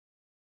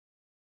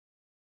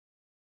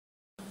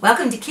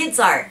Welcome to Kids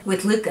Art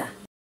with Lucca,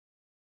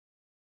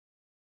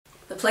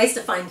 the place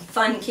to find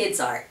fun kids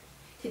art.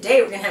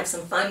 Today we're going to have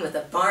some fun with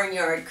a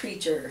barnyard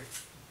creature,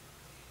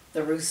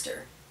 the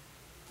rooster.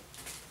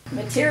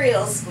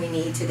 Materials we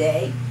need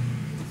today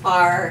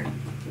are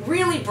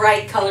really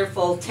bright,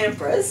 colorful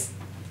temperas,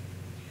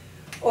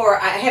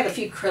 or I have a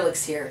few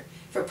acrylics here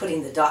for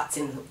putting the dots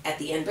in at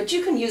the end, but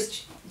you can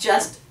use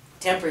just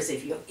temperas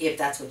if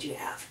that's what you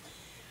have.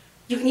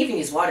 You can even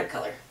use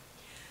watercolor.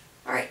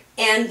 All right,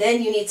 and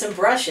then you need some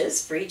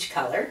brushes for each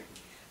color.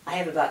 I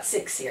have about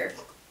 6 here.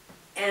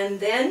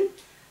 And then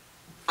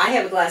I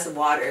have a glass of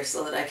water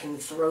so that I can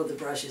throw the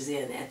brushes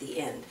in at the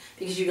end,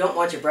 because you don't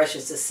want your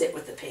brushes to sit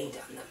with the paint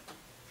on them.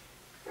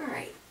 All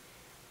right.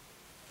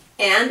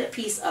 And a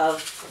piece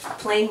of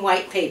plain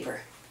white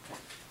paper.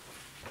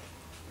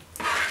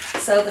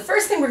 So the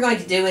first thing we're going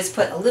to do is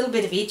put a little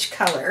bit of each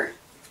color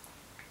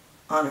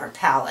on our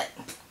palette,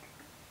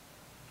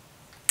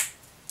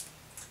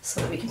 so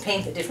that we can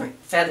paint the different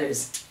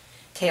feathers,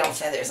 tail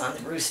feathers on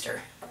the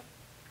rooster.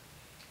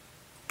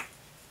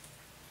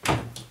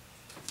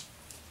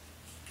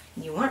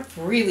 You want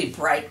really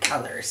bright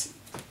colors,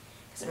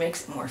 because it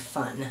makes it more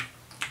fun,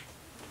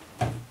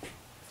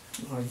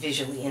 more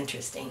visually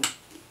interesting.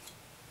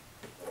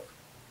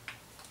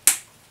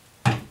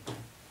 I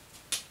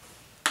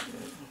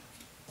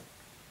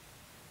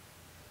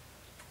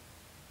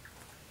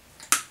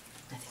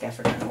think I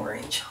forgot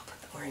orange. I'll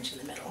put the orange in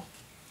the middle.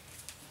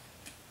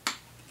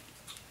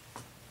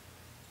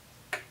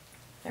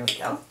 There we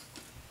go.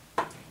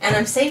 And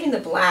I'm saving the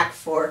black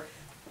for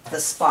the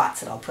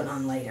spots that I'll put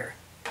on later.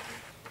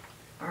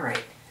 All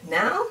right,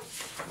 now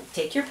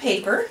take your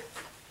paper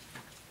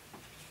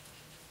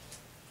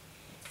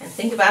and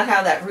think about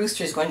how that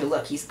rooster is going to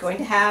look. He's going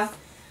to have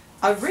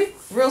a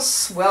real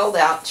swelled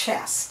out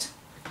chest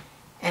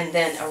and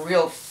then a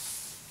real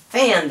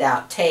fanned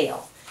out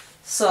tail.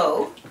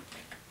 So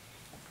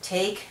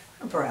take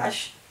a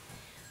brush.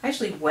 I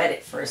actually wet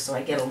it first so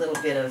I get a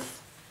little bit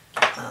of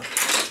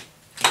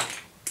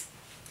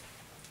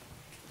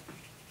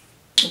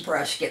the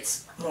brush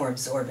gets more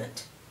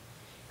absorbent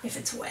if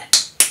it's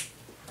wet.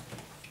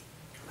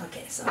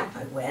 Okay, so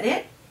I wet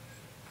it,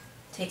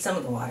 take some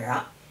of the water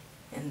out,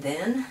 and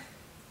then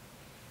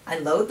I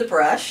load the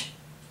brush,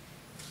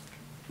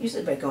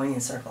 usually by going in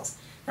circles.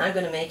 Now I'm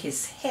going to make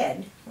his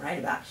head right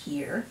about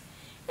here,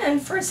 and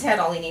for his head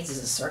all he needs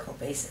is a circle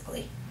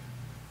basically.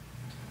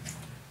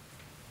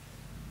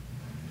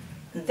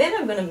 And then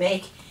I'm going to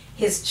make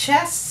his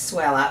chest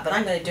swell out, but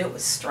I'm going to do it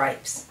with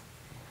stripes.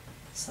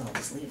 So I'll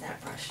just leave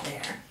that brush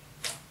there.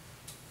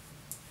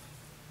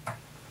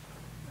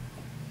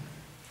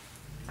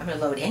 I'm going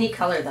to load any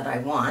color that I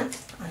want.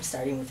 I'm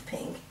starting with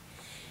pink.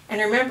 And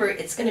remember,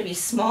 it's going to be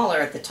smaller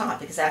at the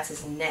top because that's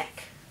his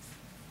neck.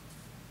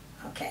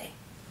 Okay.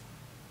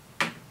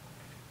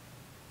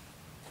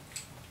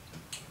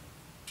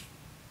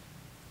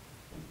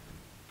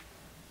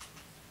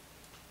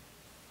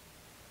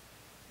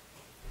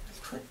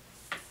 Put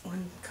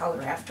one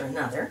color after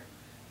another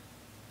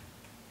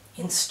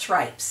in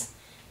stripes.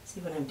 See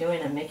what I'm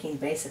doing? I'm making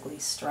basically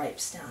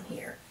stripes down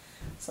here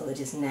so that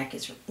his neck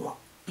is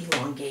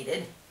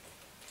elongated.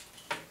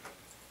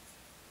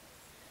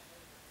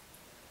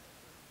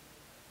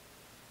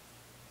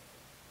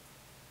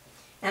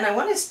 And I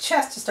want his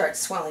chest to start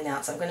swelling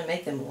out, so I'm going to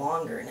make them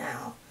longer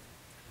now.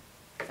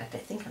 In fact, I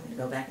think I'm going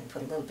to go back and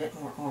put a little bit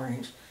more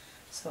orange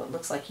so it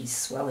looks like he's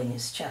swelling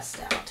his chest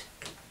out.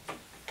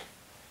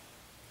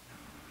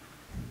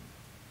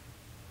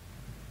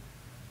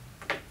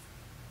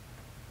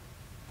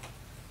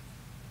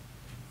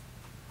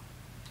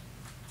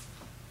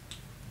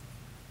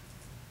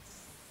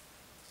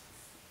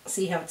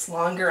 See how it's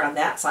longer on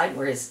that side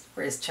where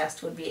his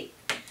chest would be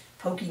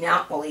poking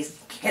out while he's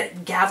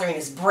gathering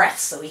his breath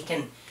so he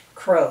can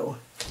crow.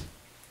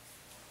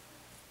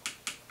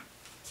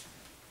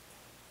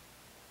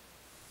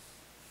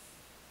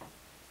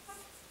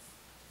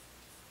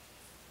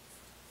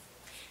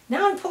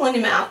 Now I'm pulling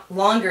him out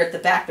longer at the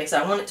back because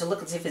I want it to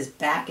look as if his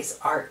back is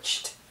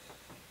arched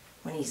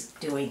when he's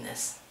doing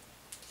this.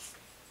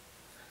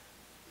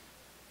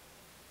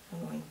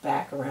 I'm going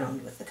back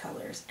around with the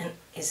colors, and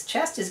his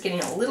chest is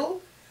getting a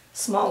little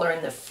smaller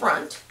in the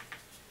front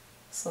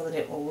so that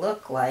it will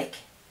look like,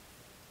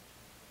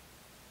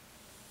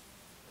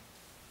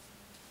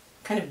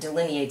 kind of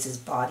delineates his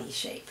body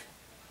shape.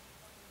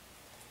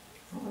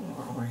 A little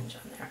more orange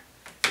on there,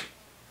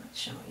 not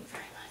showing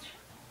very much.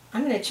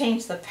 I'm going to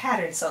change the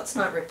pattern so it's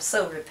not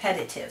so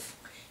repetitive.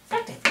 In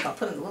fact, I think I'll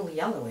put a little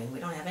yellow in. We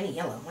don't have any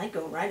yellow. I might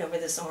go right over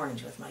this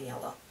orange with my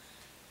yellow.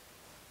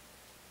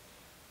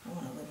 I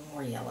want a little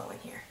more yellow in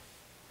here.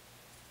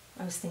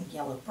 I always think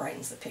yellow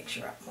brightens the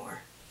picture up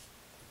more.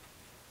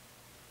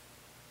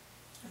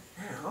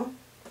 And now,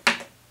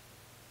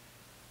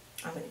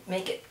 I'm going to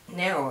make it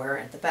narrower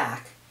at the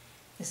back,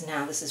 because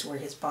now this is where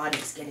his body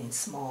is getting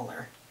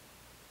smaller,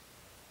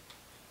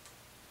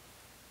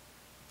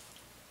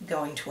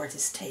 going towards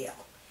his tail.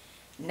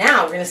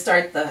 Now we're going to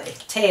start the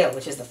tail,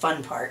 which is the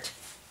fun part.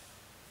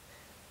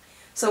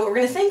 So what we're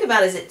going to think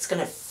about is it's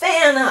going to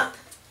fan up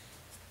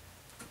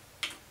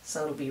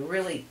So it'll be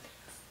really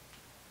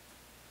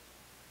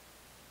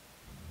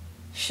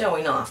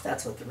showing off.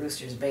 That's what the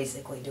rooster's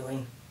basically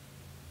doing.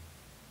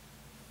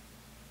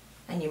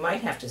 And you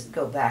might have to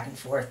go back and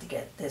forth to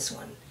get this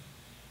one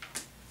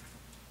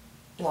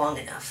long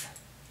enough.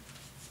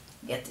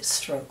 Get this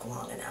stroke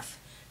long enough.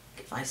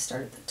 If I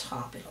start at the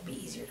top, it'll be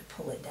easier to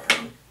pull it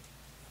down.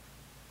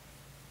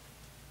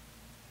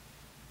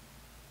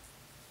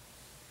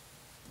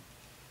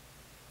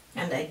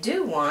 And I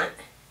do want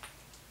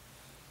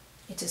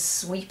it to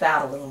sweep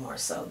out a little more,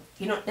 so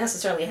you don't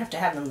necessarily have to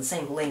have them the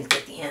same length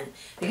at the end,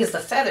 because the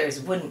feathers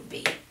wouldn't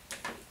be.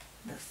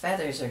 The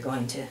feathers are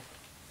going to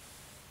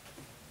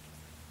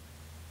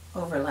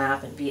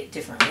overlap and be at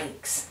different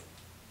lengths.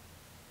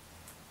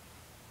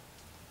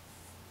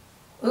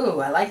 Ooh,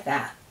 I like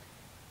that.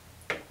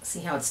 See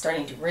how it's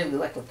starting to really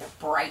look like a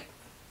bright,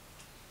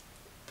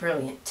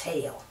 brilliant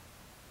tail.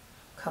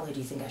 What color do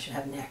you think I should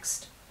have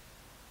next?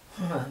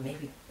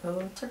 Maybe,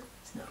 oh,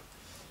 turquoise? No.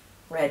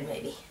 Red,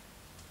 maybe.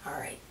 All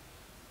right.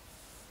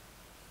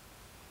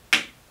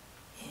 And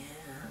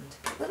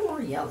a little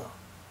more yellow.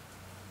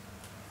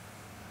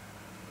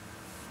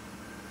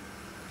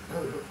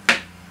 Ooh.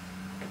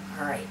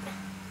 All right.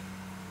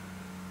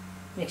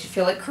 Makes you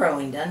feel like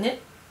crowing, doesn't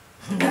it?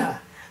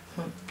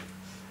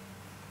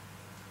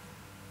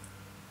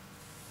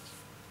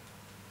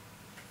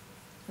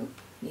 Oop,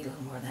 need a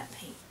little more of that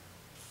paint.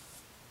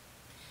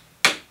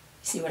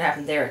 See what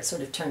happened there? It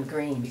sort of turned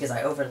green because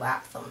I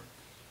overlapped them.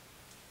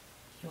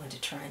 You want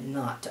to try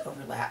not to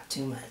overlap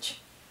too much,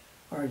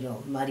 or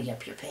you'll muddy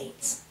up your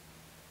paints.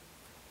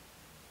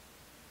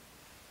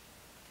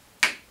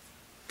 A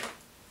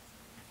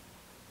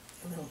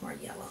little more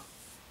yellow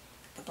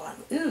at the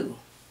bottom. Ooh,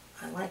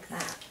 I like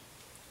that.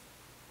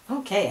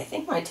 Okay, I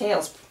think my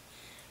tail's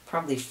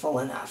probably full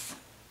enough.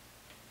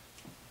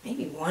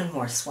 Maybe one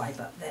more swipe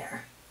up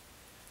there.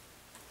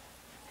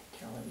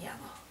 Get a little yellow.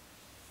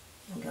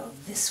 And go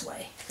this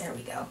way. There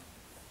we go.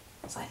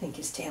 So I think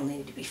his tail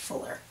needed to be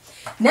fuller.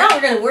 Now we're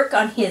going to work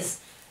on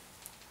his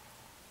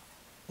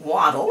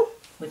wattle,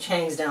 which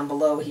hangs down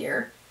below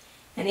here.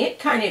 And it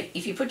kind of,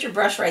 if you put your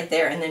brush right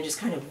there and then just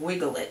kind of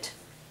wiggle it,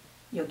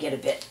 you'll get a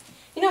bit.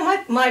 You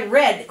know, my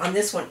red on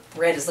this one,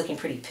 red is looking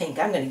pretty pink.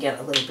 I'm going to get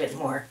a little bit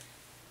more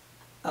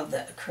of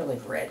the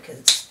acrylic red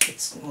because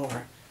it's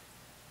more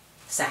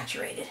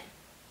saturated.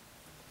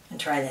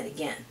 And try that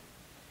again.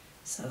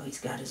 So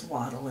he's got his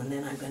wattle, and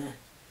then I'm going to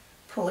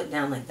pull it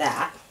down like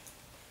that.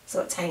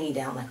 So it's hanging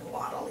down like a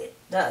wattle. It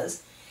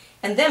does.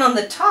 And then on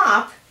the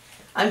top,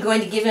 I'm going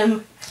to give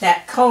him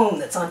that comb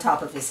that's on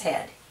top of his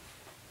head.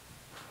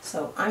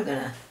 So I'm going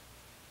to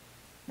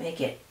make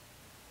it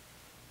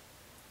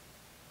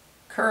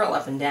curl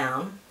up and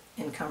down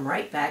and come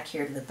right back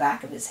here to the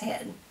back of his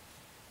head.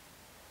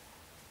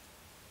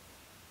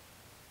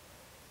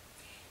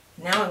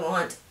 Now I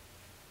want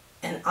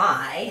an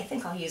eye. I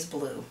think I'll use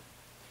blue.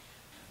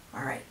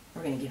 All right,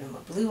 we're going to give him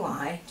a blue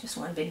eye, just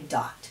one big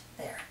dot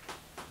there.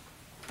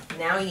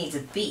 Now he needs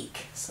a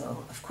beak,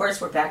 so of course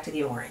we're back to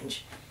the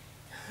orange.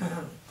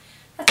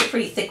 That's a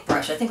pretty thick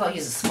brush. I think I'll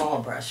use a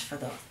small brush for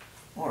the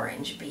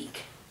orange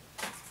beak.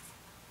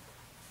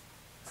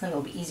 So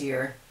it'll be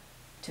easier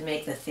to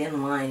make the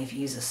thin line if you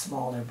use a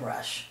smaller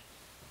brush.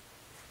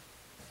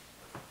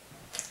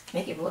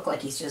 Make it look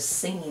like he's just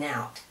singing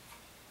out.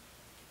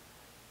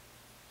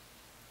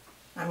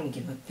 I'm going to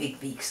give him a big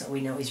beak so we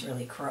know he's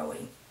really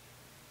crowing.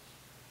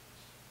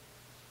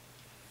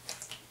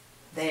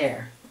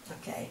 There,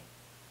 okay.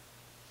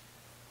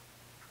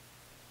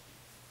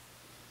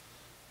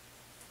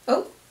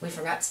 Oh, we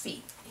forgot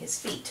his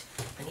feet.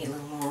 I need a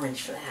little more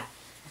orange for that.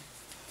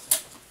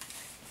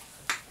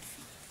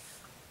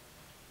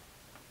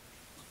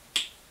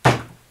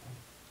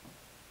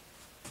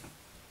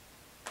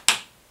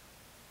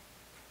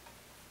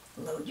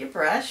 Load your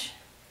brush,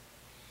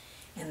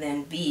 and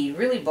then be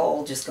really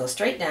bold, just go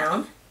straight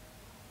down,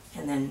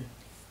 and then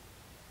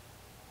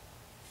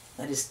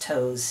let his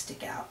toes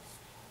stick out.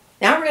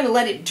 Now we're going to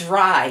let it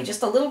dry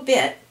just a little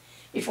bit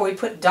before we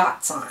put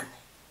dots on.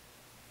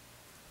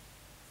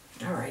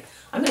 All right,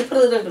 I'm going to put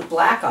a little bit of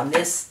black on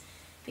this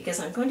because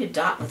I'm going to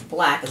dot with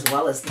black as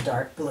well as the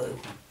dark blue.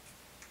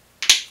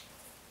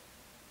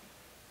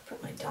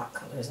 Put my dot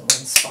colors in one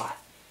spot.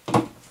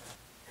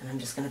 And I'm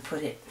just going to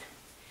put it,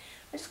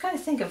 I just kind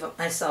of think of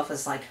myself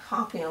as like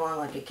hopping along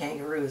like a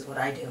kangaroo is what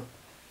I do.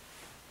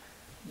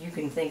 You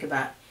can think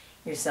about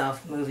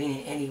yourself moving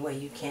in any way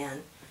you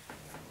can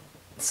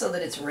so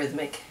that it's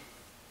rhythmic.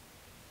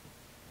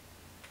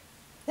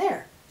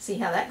 There, see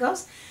how that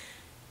goes?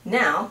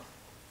 Now,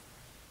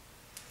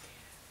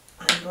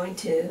 I'm going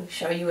to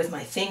show you with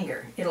my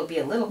finger. It'll be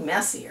a little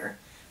messier,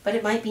 but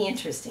it might be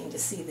interesting to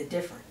see the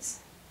difference.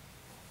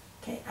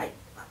 Okay, I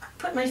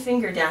put my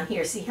finger down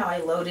here, see how I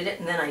loaded it,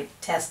 and then I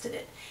tested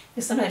it.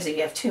 Because sometimes if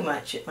you have too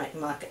much, it might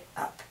muck it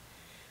up.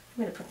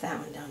 I'm going to put that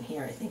one down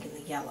here, I think in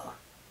the yellow.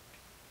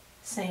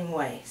 Same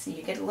way. So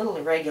you get a little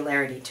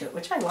irregularity to it,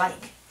 which I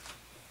like.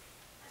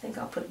 I think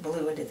I'll put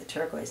blue into the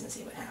turquoise and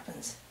see what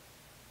happens.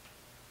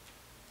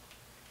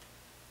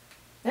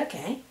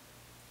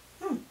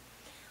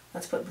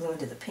 Let's put blue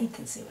into the pink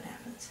and see what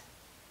happens.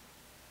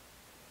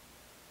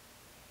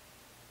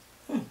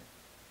 And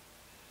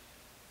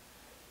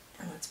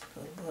let's put a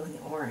little blue in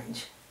the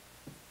orange.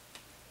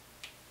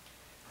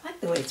 I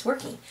like the way it's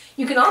working.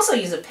 You can also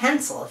use a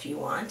pencil if you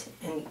want,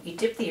 and you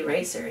dip the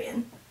eraser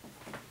in.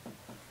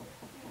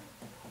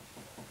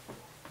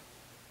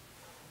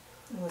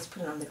 And let's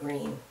put it on the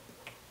green.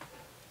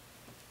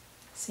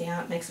 See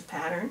how it makes a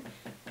pattern?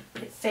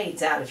 It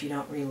fades out if you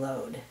don't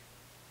reload.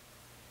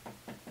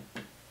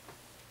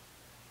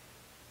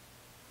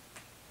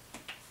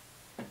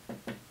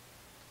 You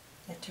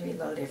have to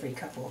reload every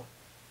couple,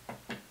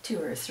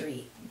 2 or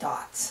 3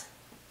 dots.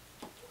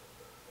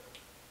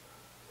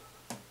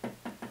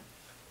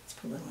 Let's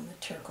put a little in the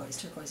turquoise.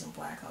 Turquoise and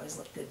black always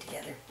look good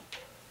together,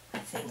 I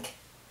think.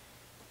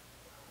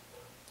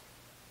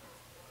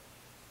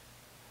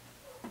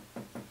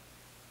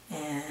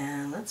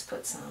 And let's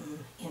put some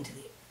into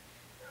the...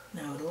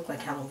 No, it'll look like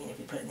Halloween if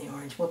you put it in the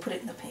orange. We'll put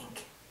it in the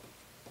pink.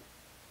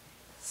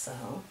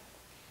 So,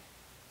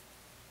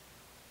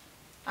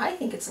 I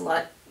think it's a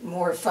lot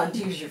more fun to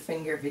use your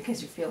finger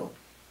because you feel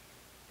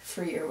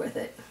freer with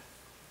it.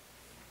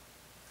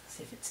 Let's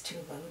see if it's too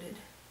loaded.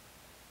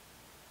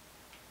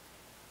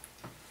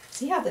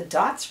 See how the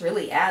dots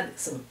really add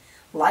some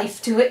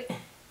life to it?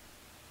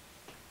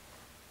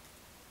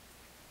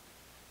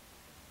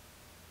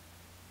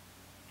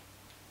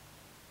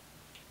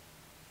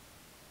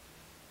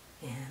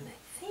 And I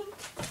think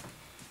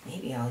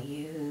maybe I'll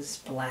use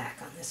black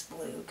on this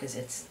blue because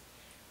it's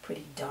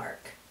pretty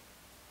dark.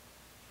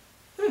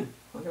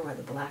 Wonder why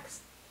the black's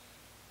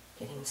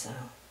getting so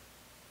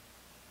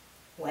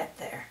wet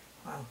there.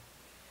 Well,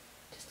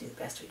 just do the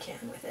best we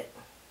can with it.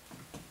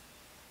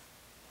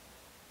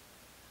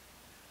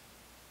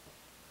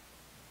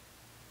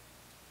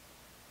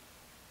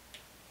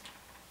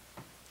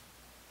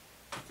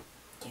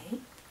 Okay.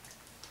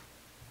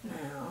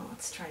 Now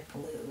let's try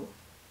blue.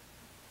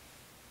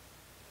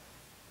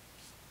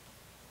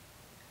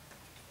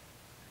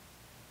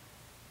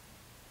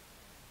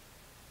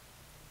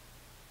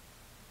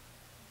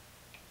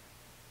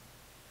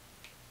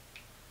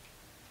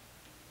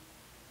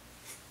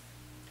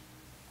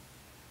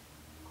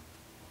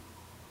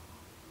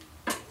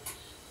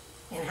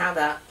 And how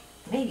about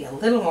maybe a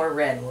little more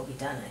red will be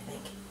done, I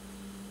think.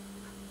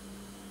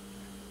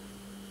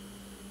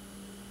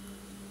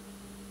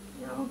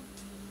 No?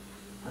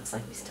 Looks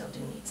like we still do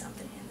need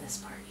something in this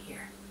part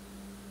here.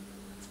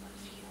 Let's put a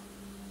few.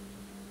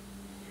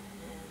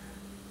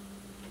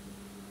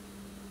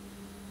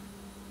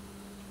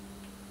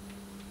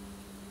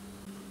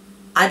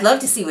 I'd love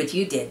to see what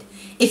you did.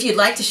 If you'd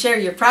like to share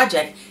your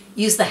project,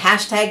 use the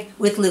hashtag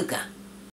 #WithLucca.